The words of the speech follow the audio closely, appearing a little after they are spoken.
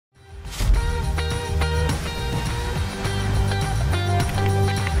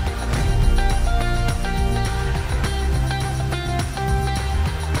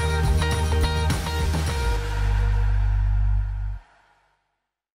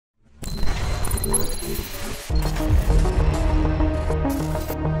Welcome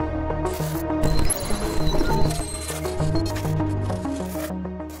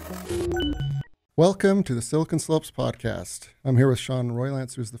to the Silicon Slopes podcast. I'm here with Sean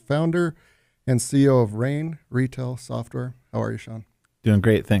Roylance, who's the founder and CEO of Rain Retail Software. How are you, Sean? Doing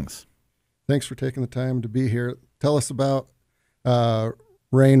great, thanks. Thanks for taking the time to be here. Tell us about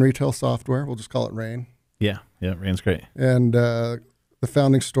Rain Retail Software. We'll just call it Rain. Yeah, Rain's great. And the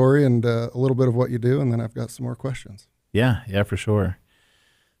founding story and a little bit of what you do, and then I've got some more questions. Yeah, for sure.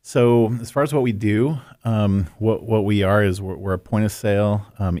 So as far as what we do, what we are is we're a point of sale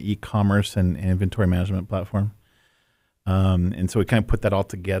e-commerce and inventory management platform. And so we kind of put that all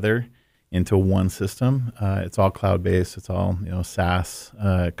together into one system. It's all cloud-based. It's all SaaS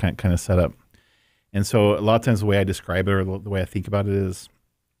kind of setup. And so a lot of times the way I describe it or the way I think about it is,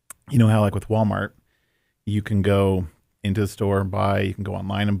 how like with Walmart, you can go into the store and buy, you can go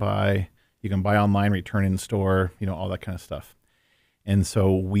online and buy, you can buy online, return in store, all that kind of stuff. And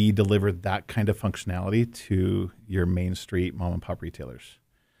so we deliver that kind of functionality to your main street mom and pop retailers.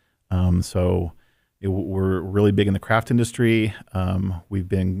 We're really big in the craft industry. We've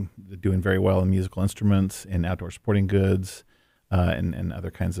been doing very well in musical instruments, in outdoor sporting goods, and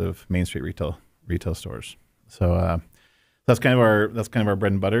other kinds of main street retail stores. So that's kind of our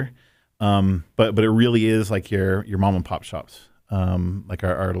bread and butter. But it really is like your mom and pop shops. Like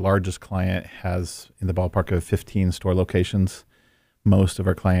our largest client has in the ballpark of 15 store locations. Most of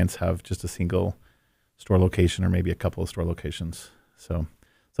our clients have just a single store location or maybe a couple of store locations. So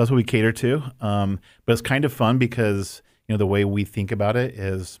that's what we cater to. But it's kind of fun because, the way we think about it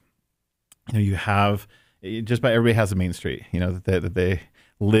is, you have just about everybody has a main street, that they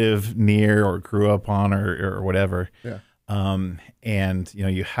live near or grew up on or whatever. Yeah. And,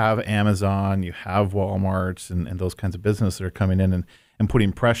 you have Amazon, you have Walmart and those kinds of businesses that are coming in and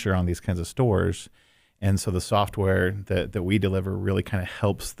putting pressure on these kinds of stores. And so the software that we deliver really kind of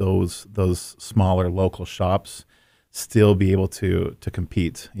helps those smaller local shops still be able to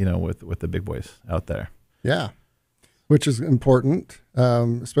compete, with the big boys out there. Yeah, which is important,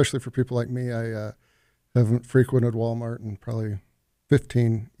 especially for people like me. I haven't frequented Walmart in probably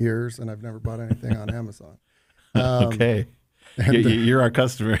 15 years, and I've never bought anything on Amazon. Okay. You're our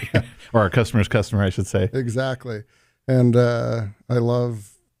customer, or our customer's customer, I should say. Exactly. And I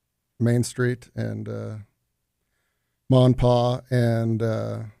love Main Street and Ma and Pa, and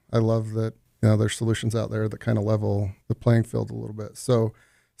I love that there's solutions out there that kind of level the playing field a little bit. So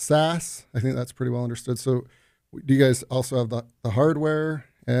SaaS, I think that's pretty well understood. So do you guys also have the hardware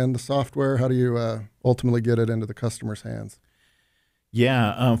and the software? How do you ultimately get it into the customer's hands?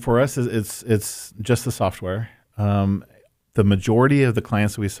 Yeah, for us, it's just the software. The majority of the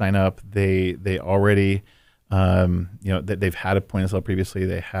clients that we sign up, they already they've had a point of sale previously.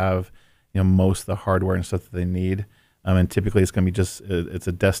 They have most of the hardware and stuff that they need. And typically it's going to be just it's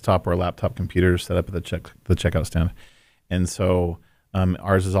a desktop or a laptop computer set up at the checkout stand. And so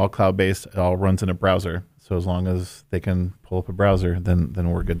ours is all cloud based. It all runs in a browser. So as long as they can pull up a browser, then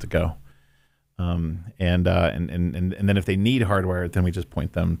we're good to go. And then if they need hardware, then we just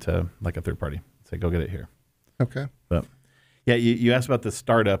point them to like a third party. Say, go get it here. Okay. But yeah, you asked about the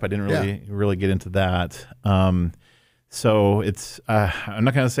startup. I didn't really get into that. So it's I'm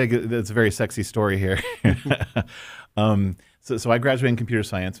not going to say it's a very sexy story here. So I graduated in computer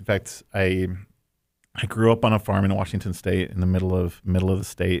science. In fact, I grew up on a farm in Washington State, in the middle of the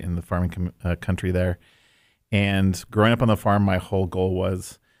state in the farming country there. And growing up on the farm, my whole goal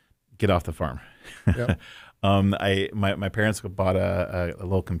was get off the farm. Yep. My parents bought a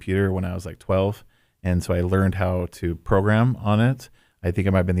little computer when I was like 12. And so I learned how to program on it. I think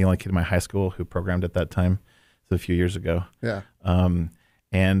I might have been the only kid in my high school who programmed at that time. So a few years ago. Yeah. And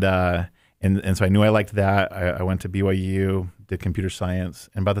so I knew I liked that. I went to BYU, did computer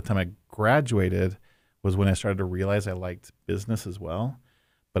science. And by the time I graduated was when I started to realize I liked business as well.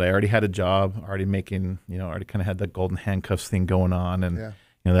 But I already had a job, already making, already kind of had that golden handcuffs thing going on and,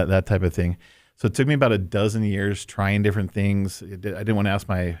 that type of thing. So it took me about a dozen years trying different things. I didn't want to ask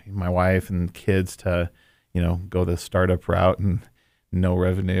my wife and kids to, go the startup route and no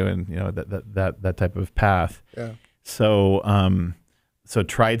revenue and that type of path. Yeah. So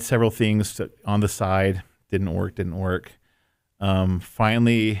tried several things on the side. Didn't work.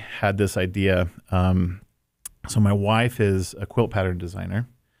 Finally had this idea. So my wife is a quilt pattern designer.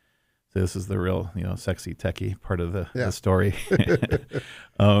 So this is the real sexy techie part of the story.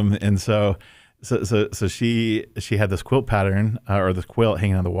 And so she had this quilt pattern or this quilt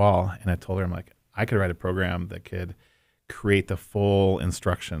hanging on the wall, and I told her, I'm like, I could write a program that could create the full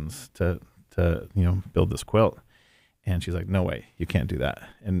instructions to build this quilt. And she's like, no way, you can't do that.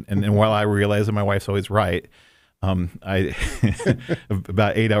 And while I realize that my wife's always right, I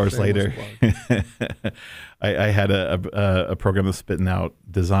about 8 hours later, I had a program that's spitting out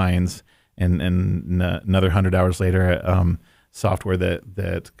designs, and another 100 hours later, software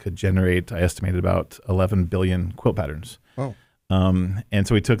that could generate, I estimated, about 11 billion quilt patterns. Oh. And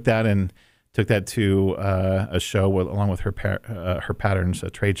so we took that to a show along with her patterns, a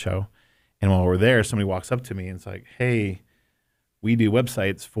trade show. And while we're there, somebody walks up to me and it's like, hey, we do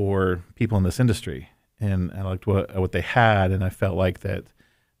websites for people in this industry. And I liked what they had, and I felt like that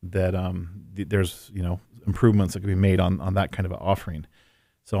there's improvements that could be made on that kind of an offering.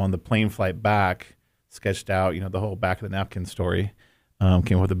 So on the plane flight back, sketched out the whole back of the napkin story,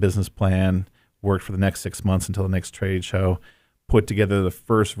 came up with a business plan, worked for the next 6 months until the next trade show, put together the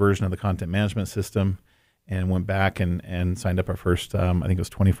first version of the content management system, and went back and signed up our first, I think it was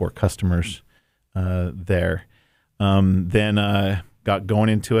 24 customers there. Then got going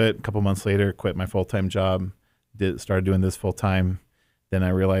into it. A couple months later, quit my full-time job, started doing this full-time. Then I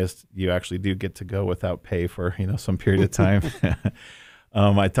realized you actually do get to go without pay for some period of time.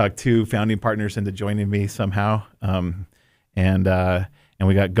 I talked 2 founding partners into joining me somehow, and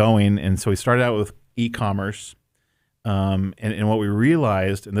we got going. And so we started out with e-commerce. And what we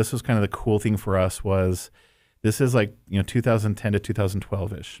realized, and this was kind of the cool thing for us, was this is like 2010 to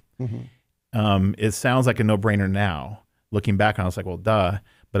 2012-ish. Mm-hmm. It sounds like a no-brainer now. Looking back on it, I was like, well, duh.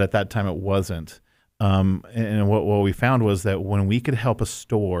 But at that time, it wasn't. And what we found was that when we could help a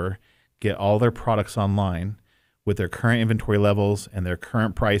store get all their products online with their current inventory levels and their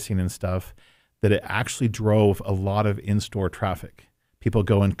current pricing and stuff, that it actually drove a lot of in-store traffic. People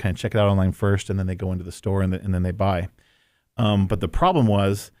go and kind of check it out online first, and then they go into the store, and then they buy. But the problem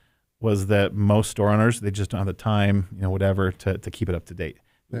was that most store owners, they just don't have the time, whatever, to keep it up to date.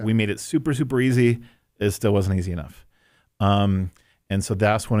 Yeah. We made it super, super easy. It still wasn't easy enough. And so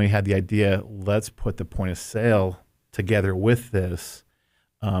that's when we had the idea, let's put the point of sale together with this,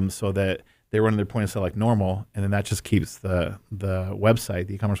 so that they run their point of sale like normal, and then that just keeps the website,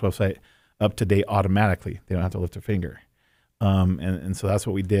 the e-commerce website, up to date automatically. They don't have to lift a finger. And so that's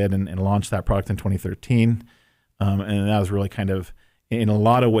what we did, and launched that product in 2013. And that was really kind of, in a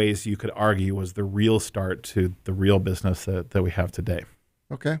lot of ways, you could argue, was the real start to the real business that we have today.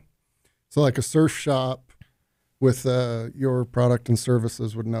 Okay. So like a surf shop with your product and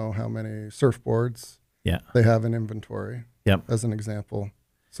services would know how many surfboards they have in inventory, as an example.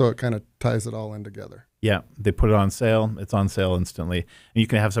 So it kind of ties it all in together. Yeah, they put it on sale. It's on sale instantly. And you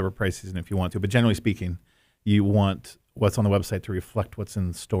can have separate prices if you want to. But generally speaking, you want what's on the website to reflect what's in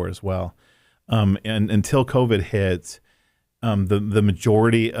the store as well. And until COVID hit, the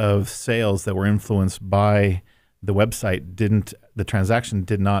majority of sales that were influenced by the website the transaction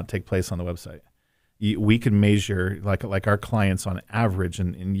did not take place on the website. We could measure, like our clients on average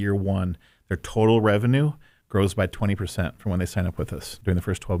in year one, their total revenue grows by 20% from when they sign up with us during the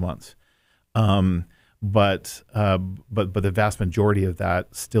first 12 months. But the vast majority of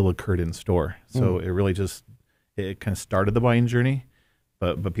that still occurred in store. So it really it kind of started the buying journey,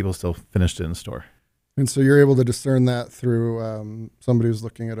 but people still finished it in store. And so you're able to discern that through somebody who's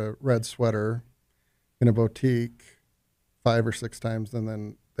looking at a red sweater in a boutique 5 or 6 times, and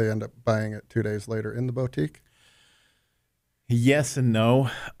then they end up buying it 2 days later in the boutique? Yes and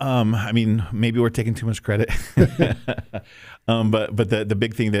no. I mean, maybe we're taking too much credit. But the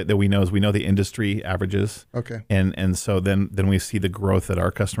big thing that we know is we know the industry averages. Okay. And so then we see the growth that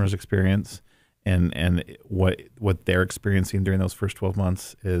our customers experience, and what they're experiencing during those first 12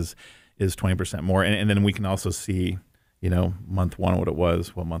 months is 20% more. And then we can also see, month 1 what it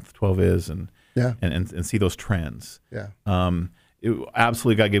was, what month 12 is, and see those trends. Yeah.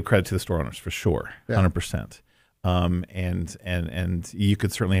 Absolutely got to give credit to the store owners for sure, 100%. And you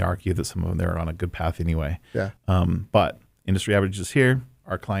could certainly argue that some of them they're on a good path anyway. Yeah. But industry averages here,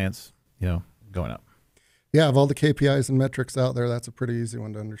 our clients, going up. Yeah, of all the KPIs and metrics out there, that's a pretty easy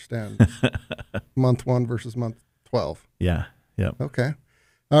one to understand. Month 1 versus month 12. Yeah. Yeah. Okay.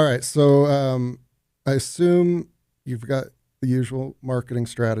 All right. So I assume you've got the usual marketing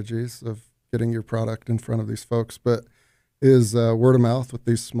strategies of getting your product in front of these folks, but is word of mouth with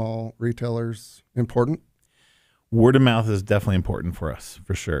these small retailers important? Word of mouth is definitely important for us,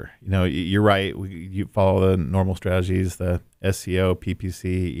 for sure. You're right. You follow the normal strategies, the SEO,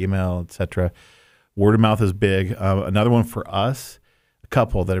 PPC, email, etc. Word of mouth is big. Another one for us, a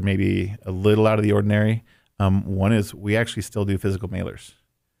couple that are maybe a little out of the ordinary. One is we actually still do physical mailers.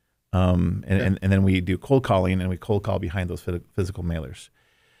 And then we do cold calling, and we cold call behind those physical mailers.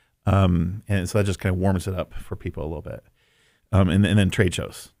 And so that just kind of warms it up for people a little bit. And then trade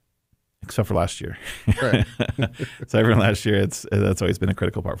shows. except for last year. Right. So every last year, that's always been a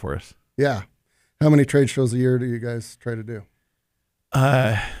critical part for us. Yeah. How many trade shows a year do you guys try to do?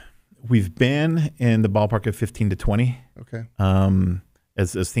 We've been in the ballpark of 15 to 20. Okay.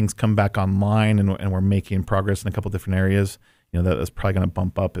 As things come back online and we're making progress in a couple different areas, that's probably going to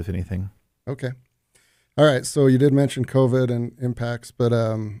bump up, if anything. Okay. All right. So you did mention COVID and impacts, but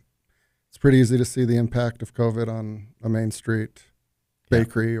it's pretty easy to see the impact of COVID on a Main Street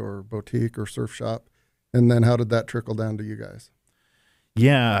bakery or boutique or surf shop. And then how did that trickle down to you guys?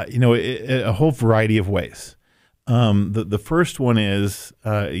 Yeah, a whole variety of ways. The first one is,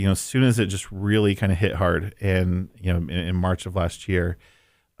 as soon as it just really kind of hit hard, and in March of last year,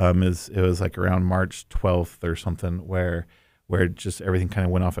 it was like around March 12th or something, where just everything kind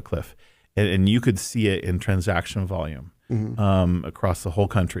of went off a cliff, and you could see it in transaction volume across the whole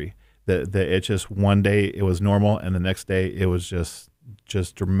country. That it just one day it was normal, and the next day it was just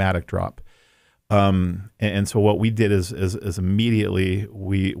dramatic drop. And so what we did is immediately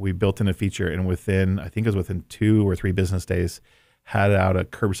we built in a feature, and I think it was within 2 or 3 business days, had out a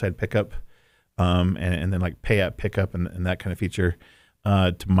curbside pickup, and then like pay at pickup and that kind of feature.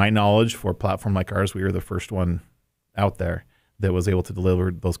 To my knowledge, for a platform like ours, we were the first one out there that was able to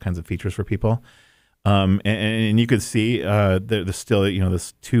deliver those kinds of features for people. And you could see there's still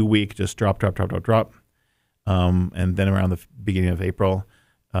this 2-week just drop. And then around the beginning of April,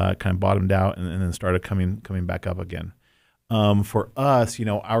 kind of bottomed out and then started coming back up again. For us,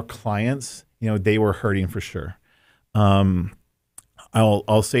 our clients, they were hurting for sure.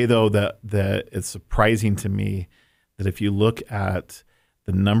 I'll say though that it's surprising to me that if you look at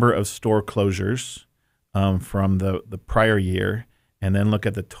the number of store closures from the prior year, and then look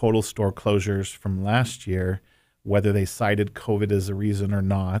at the total store closures from last year, whether they cited COVID as a reason or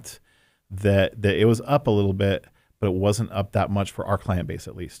not, that it was up a little bit, but it wasn't up that much for our client base,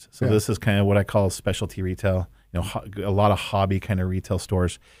 at least. So this is kind of what I call specialty retail, a lot of hobby kind of retail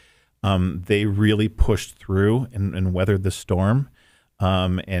stores. They really pushed through and weathered the storm.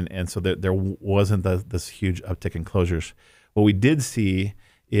 And so there wasn't this huge uptick in closures. What we did see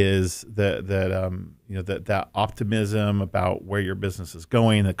is that optimism about where your business is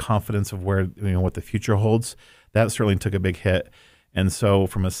going, the confidence of where, what the future holds, that certainly took a big hit. And so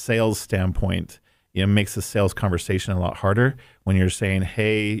from a sales standpoint, it makes the sales conversation a lot harder when you're saying,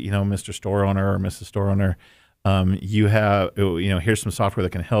 hey, Mr. Store Owner or Mrs. Store Owner, you have, here's some software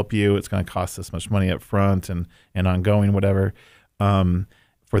that can help you. It's going to cost this much money up front and ongoing, whatever.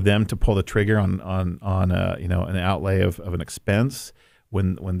 For them to pull the trigger on an outlay of an expense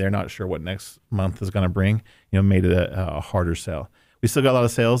when they're not sure what next month is going to bring, made it a harder sell. We still got a lot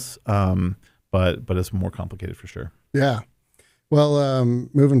of sales, but it's more complicated for sure. Yeah. Well,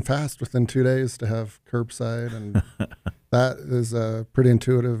 moving fast within 2 days to have curbside, and that is pretty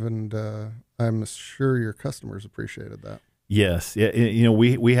intuitive, and I'm sure your customers appreciated that. Yes. Yeah.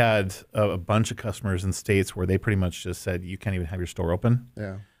 We had a bunch of customers in states where they pretty much just said, you can't even have your store open.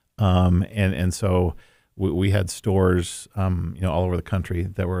 Yeah. And so we had stores, all over the country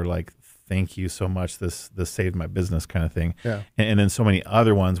that were like, thank you so much. This saved my business kind of thing. Yeah. And then so many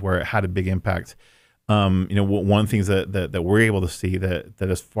other ones where it had a big impact. One of the things that we're able to see that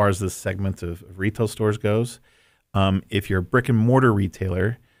as far as this segment of retail stores goes, if you're a brick and mortar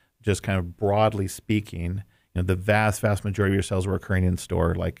retailer, just kind of broadly speaking, the vast majority of your sales were occurring in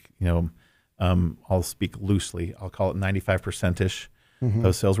store. Like, I'll speak loosely. I'll call it 95%-ish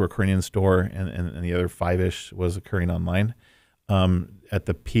of sales were occurring in store, and the other 5-ish was occurring online. At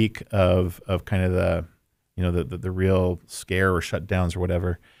the peak of kind of the real scare or shutdowns or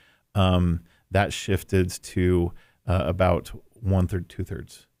whatever, that shifted to about 1/3,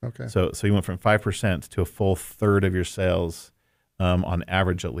 2/3. Okay. So you went from 5% to a full third of your sales, on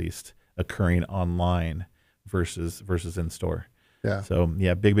average at least, occurring online versus in store. Yeah. So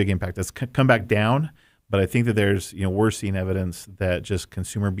yeah, big impact. It's come back down, but I think that there's we're seeing evidence that just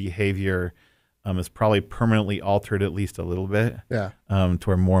consumer behavior is probably permanently altered at least a little bit. Yeah. To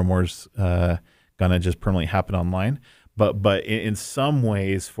where more and more is gonna just permanently happen online. But in some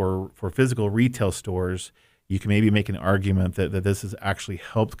ways, for physical retail stores, you can maybe make an argument that this has actually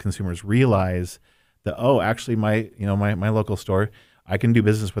helped consumers realize that, actually my local store, I can do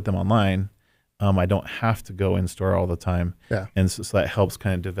business with them online. I don't have to go in store all the time. Yeah. And so that helps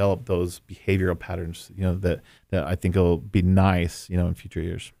kind of develop those behavioral patterns, that I think will be nice, in future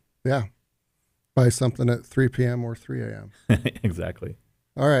years. Yeah. Buy something at 3 p.m. or 3 a.m. Exactly.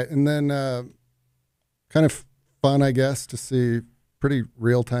 All right. And then kind of fun, I guess, to see pretty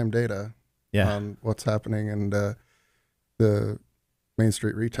real-time data on what's happening in the Main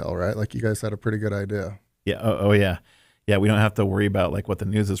Street retail, right? Like you guys had a pretty good idea. Yeah. Oh yeah. Yeah, we don't have to worry about like what the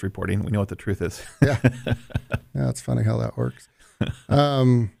news is reporting. We know what the truth is. Yeah. Yeah, it's funny how that works.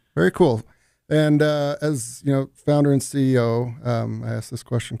 Very cool. And as you know, founder and CEO, I ask this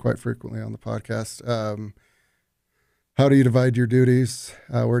question quite frequently on the podcast. How do you divide your duties?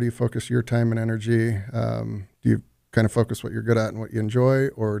 Where do you focus your time and energy? Do you kind of focus what you're good at and what you enjoy,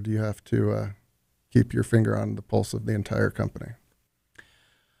 or do you have to keep your finger on the pulse of the entire company?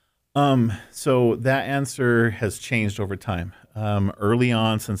 So that answer has changed over time. Early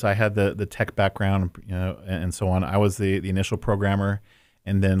on, since I had the tech background, you know, and so on, I was the initial programmer,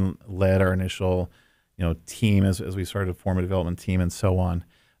 and then led our initial, you know, team as we started to form a development team and so on.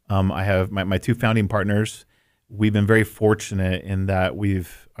 I have my two founding partners. We've been very fortunate in that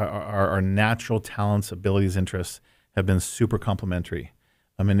our natural talents, abilities, interests have been super complementary.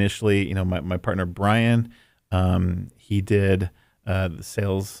 Initially, you know, my partner Brian, he did the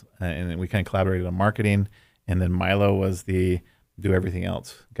sales, and we kind of collaborated on marketing. And then Milo was the do everything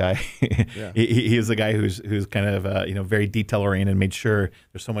else guy. Yeah. He is the guy who's kind of you know, very detail oriented, made sure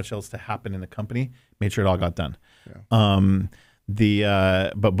there's so much else to happen in the company, made sure it all got done. Yeah.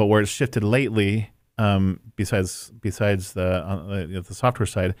 But where it's shifted lately, besides the software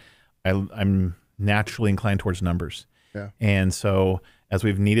side, I'm naturally inclined towards numbers. Yeah. And so as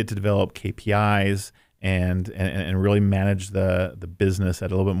we've needed to develop KPIs and really manage the business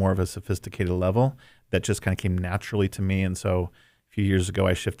at a little bit more of a sophisticated level, that just kind of came naturally to me. And so a few years ago,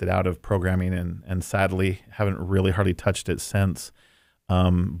 I shifted out of programming and sadly haven't really hardly touched it since.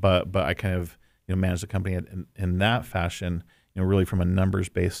 But I kind of, you know, manage the company in that fashion, you know, really from a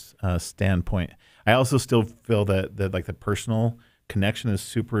numbers-based standpoint. I also still feel that like the personal connection is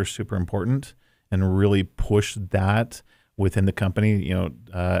super, super important, and really push that within the company, you know,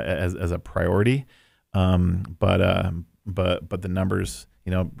 as a priority. But the numbers,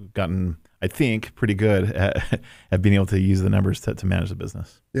 you know, gotten, I think, pretty good at being able to use the numbers to manage the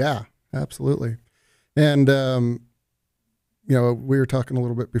business. Yeah, absolutely. And, you know, we were talking a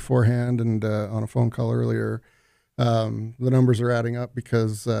little bit beforehand and on a phone call earlier. The numbers are adding up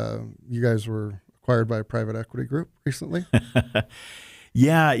because you guys were acquired by a private equity group recently.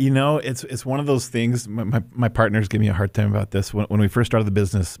 Yeah, you know, it's one of those things. My partners give me a hard time about this. When we first started the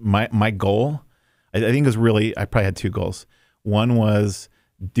business, my goal, I think, was really, I probably had two goals. One was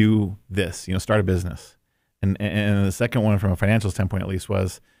do this, you know, start a business, and the second one, from a financial standpoint at least,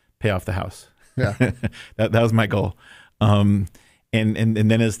 was pay off the house. Yeah, that was my goal. And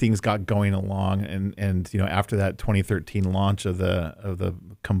then as things got going along, and you know, after that 2013 launch of the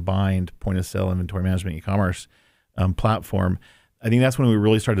combined point of sale inventory management e-commerce platform, I think that's when we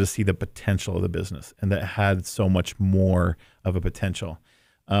really started to see the potential of the business, and that had so much more of a potential.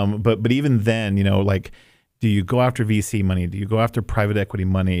 But even then, you know, like, do you go after VC money? Do you go after private equity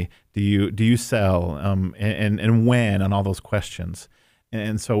money? Do you sell? And when, on all those questions.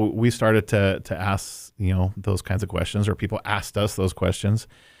 And so we started to ask, you know, those kinds of questions, or people asked us those questions.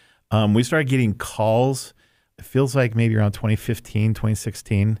 We started getting calls. It feels like maybe around 2015,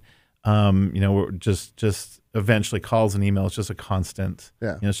 2016. You know, just eventually calls and emails, just a constant.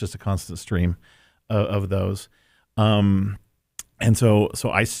 Yeah. You know, it's just a constant stream of those. And so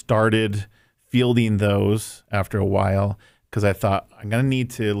I started fielding those after a while, because I thought, I'm going to need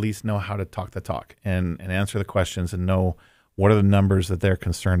to at least know how to talk the talk and answer the questions and know what are the numbers that they're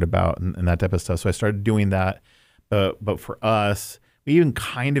concerned about and that type of stuff. So I started doing that. But for us, we even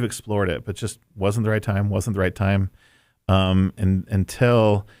kind of explored it, but just wasn't the right time, and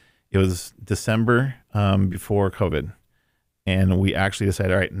until it was December before COVID. And we actually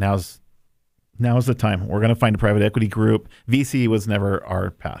decided, all right, now's the time. We're going to find a private equity group. VC was never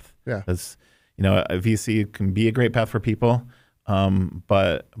our path. Yeah. As you know, a VC can be a great path for people.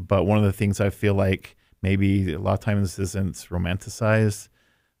 But one of the things I feel like maybe a lot of times isn't romanticized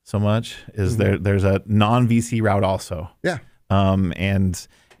so much is there's a non-VC route also. Yeah. And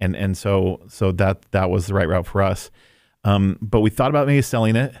so that was the right route for us. But we thought about maybe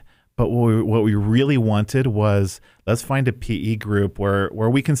selling it. But what we really wanted was, let's find a PE group where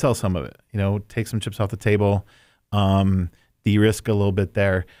we can sell some of it, you know, take some chips off the table, de-risk a little bit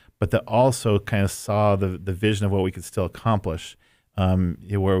there, but that also kind of saw the vision of what we could still accomplish,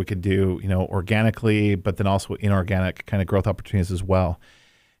 where we could do, you know, organically, but then also inorganic kind of growth opportunities as well.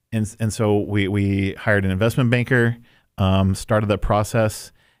 And so we hired an investment banker, started that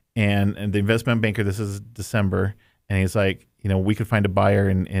process, and the investment banker, this is December, and he's like, you know, we could find a buyer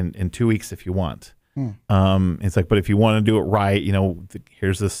in 2 weeks if you want. It's like, but if you want to do it right, you know,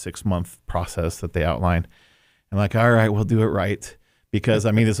 here's this 6-month process that they outline. I'm like, all right, we'll do it right. Because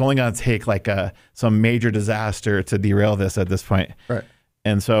I mean, it's only going to take like some major disaster to derail this at this point. Right.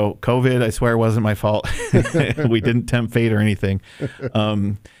 And so COVID, I swear, wasn't my fault. We didn't tempt fate or anything.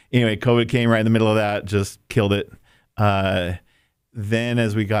 Anyway, COVID came right in the middle of that, just killed it. Then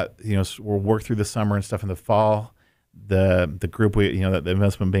as we got, we'll work through the summer and stuff in the fall, the group, the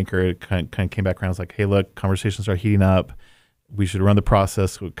investment banker kind of came back around. Was like, hey, look, conversations are heating up. We should run the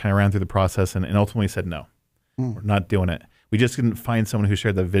process. We kind of ran through the process and ultimately said, no, we're not doing it. We just couldn't find someone who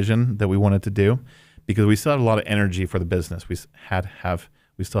shared the vision that we wanted to do, because we still had a lot of energy for the business. We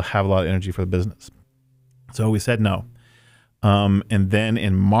still have a lot of energy for the business. So we said no. And then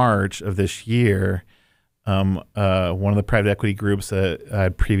in March of this year, one of the private equity groups that I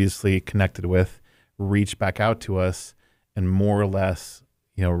had previously connected with reached back out to us and more or less,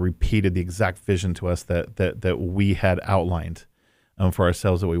 repeated the exact vision to us that we had outlined for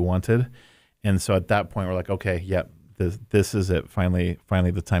ourselves that we wanted. And so at that point, we're like, okay, yep, this is it. Finally,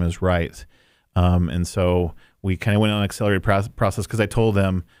 the time is right. And so we kind of went on an accelerated process, because I told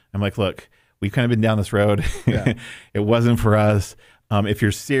them, I'm like, look, we've kind of been down this road. Yeah. It wasn't for us. If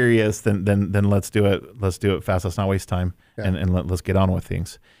you're serious, then let's do it. Let's do it fast. Let's not waste time, and let's get on with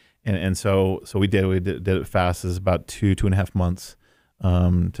things. And so we did. We did it fast. It was about 2.5 months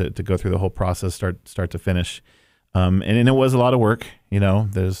to go through the whole process, start to finish. And it was a lot of work.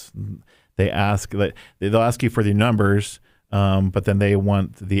 They'll ask you for the numbers, but then they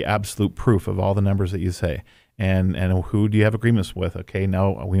want the absolute proof of all the numbers that you say. And who do you have agreements with? Okay,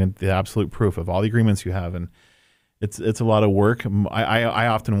 now we want the absolute proof of all the agreements you have. And it's a lot of work. I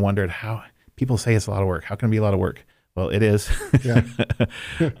often wondered how people say it's a lot of work. How can it be a lot of work? Well, it is. Yeah.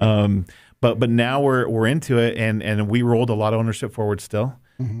 But now we're into it, and we rolled a lot of ownership forward still.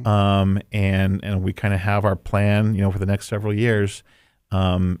 Mm-hmm. And we kind of have our plan, for the next several years.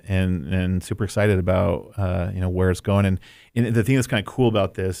 And super excited about where it's going. And the thing that's kind of cool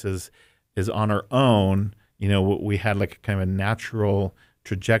about this is on our own, we had like kind of a natural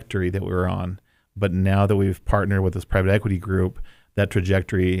trajectory that we were on, but now that we've partnered with this private equity group, that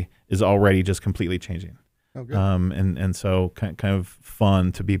trajectory is already just completely changing. Oh, good. And so kind of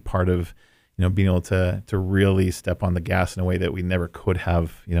fun to be part of, being able to really step on the gas in a way that we never could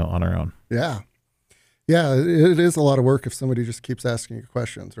have, on our own. Yeah. Yeah, it is a lot of work if somebody just keeps asking you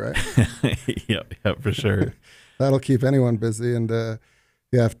questions, right? Yeah, for sure. That'll keep anyone busy. And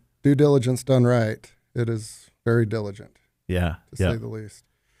if due diligence done right, it is very diligent. Yeah, to say the least.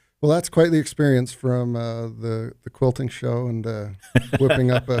 Well, that's quite the experience from the quilting show and whipping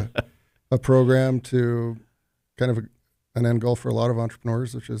up a program to kind of an end goal for a lot of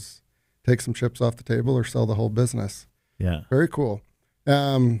entrepreneurs, which is take some chips off the table or sell the whole business. Yeah, very cool.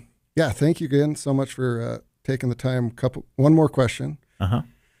 Yeah, thank you again so much for taking the time. One more question.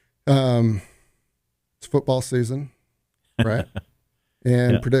 It's football season, right?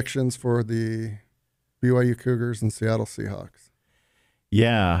 And predictions for the BYU Cougars and Seattle Seahawks.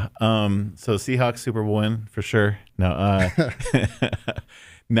 Yeah. So Seahawks Super Bowl win for sure. No,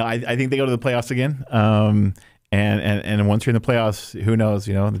 no, I think they go to the playoffs again. And once you're in the playoffs, who knows?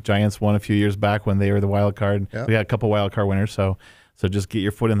 The Giants won a few years back when they were the wild card. Yep. We had a couple wild card winners, so just get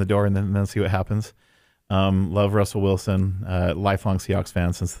your foot in the door and then see what happens. Love Russell Wilson, lifelong Seahawks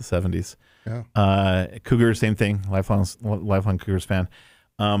fan since the 70s. Yeah. Cougars, same thing, lifelong Cougars fan.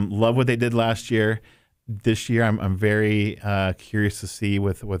 Love what they did last year. This year, I'm very curious to see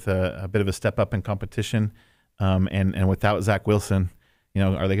with a bit of a step up in competition, and without Zach Wilson,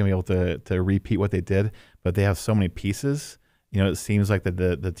 are they going to be able to repeat what they did? But they have so many pieces. It seems like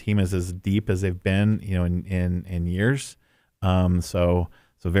the team is as deep as they've been, in years. So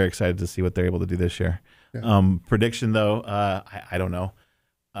very excited to see what they're able to do this year. Yeah. Prediction though, I don't know.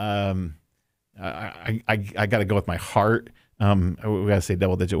 I got to go with my heart. We got to say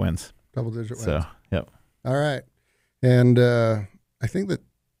double-digit wins. Double-digit wins. So, yep. All right. And I think that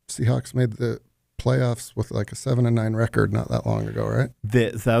Seahawks made the playoffs with like a 7-9 record not that long ago, right?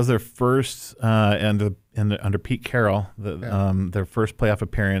 That was their first under Pete Carroll, their first playoff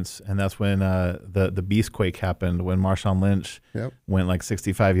appearance, and that's when the Beastquake happened, when Marshawn Lynch went like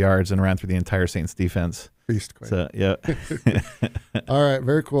 65 yards and ran through the entire Saints defense. Beastquake. So, yeah. All right,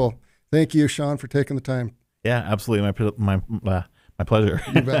 very cool. Thank you, Sean, for taking the time. Yeah, absolutely. My pleasure.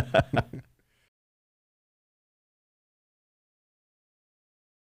 You bet.